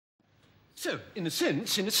So, in a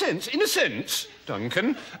sense,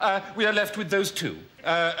 Duncan, we are left with those two.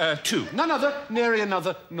 Two. None other, nary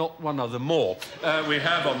another, not one other more. We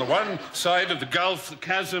have on the one side of the gulf, the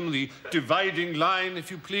chasm, the dividing line, if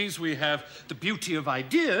you please, we have the beauty of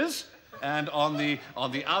ideas. And on the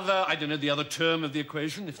other, I don't know the other term of the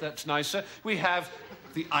equation, if that's nicer, we have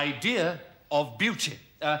the idea of beauty.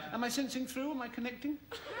 Am I sensing through? Am I connecting?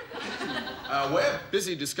 We're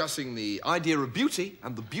busy discussing the idea of beauty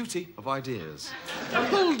and the beauty of ideas.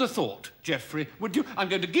 Hold a thought, Geoffrey, would you? I'm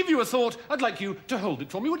going to give you a thought. I'd like you to hold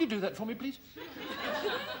it for me. Would you do that for me, please?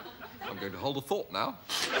 I'm going to hold a thought now.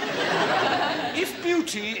 If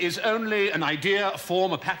beauty is only an idea, a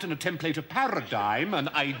form, a pattern, a template, a paradigm, an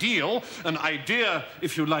ideal, an idea,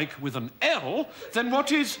 if you like, with an L, then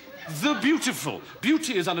what is the beautiful?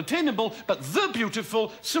 Beauty is unattainable, but the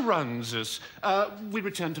beautiful surrounds us. We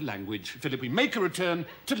return to language, Philip. We make a return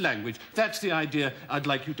to language. That's the idea I'd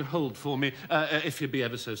like you to hold for me, if you'd be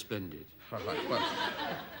ever so splendid. Right. Well,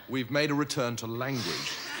 we've made a return to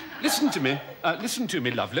language. Listen to me,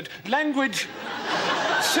 lovelet. Language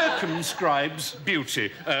circumscribes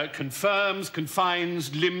beauty, confirms,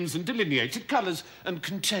 confines, limns and delineates. It colours and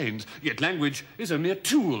contains. Yet language is only a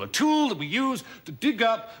tool that we use to dig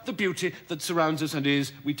up the beauty that surrounds us and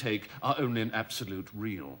is, we take, our only and absolute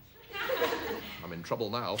real. I'm in trouble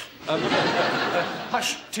now.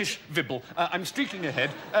 Hush, tish, vibble. I'm streaking ahead.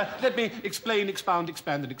 Let me explain, expound,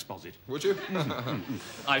 expand, and exposit. Would you?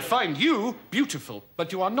 I find you beautiful,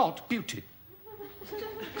 but you are not beauty.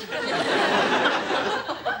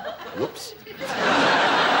 Whoops.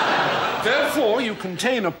 Therefore, you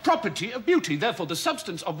contain a property of beauty. Therefore, the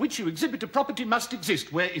substance of which you exhibit a property must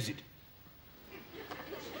exist. Where is it?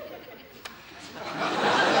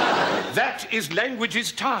 That is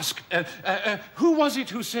language's task. Who was it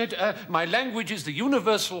who said, my language is the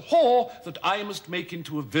universal whore that I must make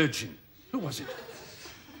into a virgin? Who was it?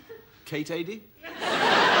 Kate Adie?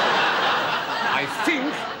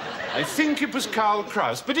 I think it was Karl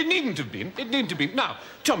Kraus, but it needn't have been. It needn't have been. Now,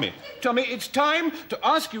 Tommy, it's time to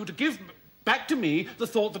ask you to give back to me the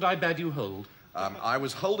thought that I bade you hold. I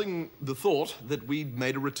was holding the thought that we'd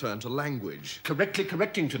made a return to language. Correctly,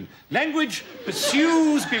 Correctington. Language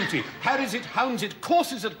pursues beauty, harries it, hounds it,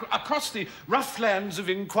 courses it across the rough lands of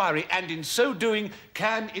inquiry, and in so doing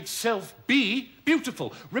can itself be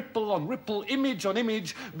beautiful. Ripple on ripple, image on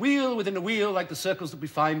image, wheel within a wheel, like the circles that we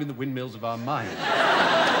find in the windmills of our mind.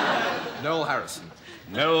 Noel Harrison.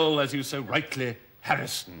 Noel, as you so rightly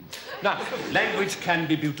Harrison. Now, language can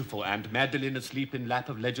be beautiful, and Madeline asleep in lap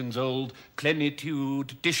of legends old,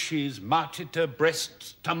 plenitude, dishes, martyr,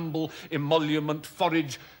 breasts, tumble, emolument,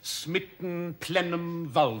 forage, smitten, plenum,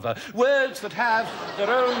 vulva. Words that have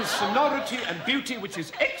their own sonority and beauty, which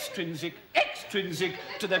is extrinsic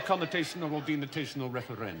to their connotational or denotational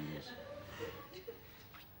referends.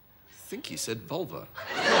 I think he said vulva.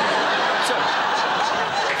 So,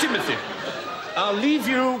 Timothy, I'll leave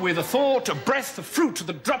you with a thought, a breath, a fruit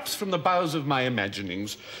that drops from the boughs of my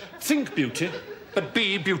imaginings. Think beauty, but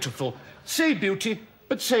be beautiful. Say beauty,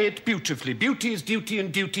 but say it beautifully. Beauty is duty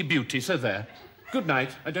and duty beauty, so there. Good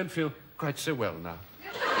night. I don't feel quite so well now.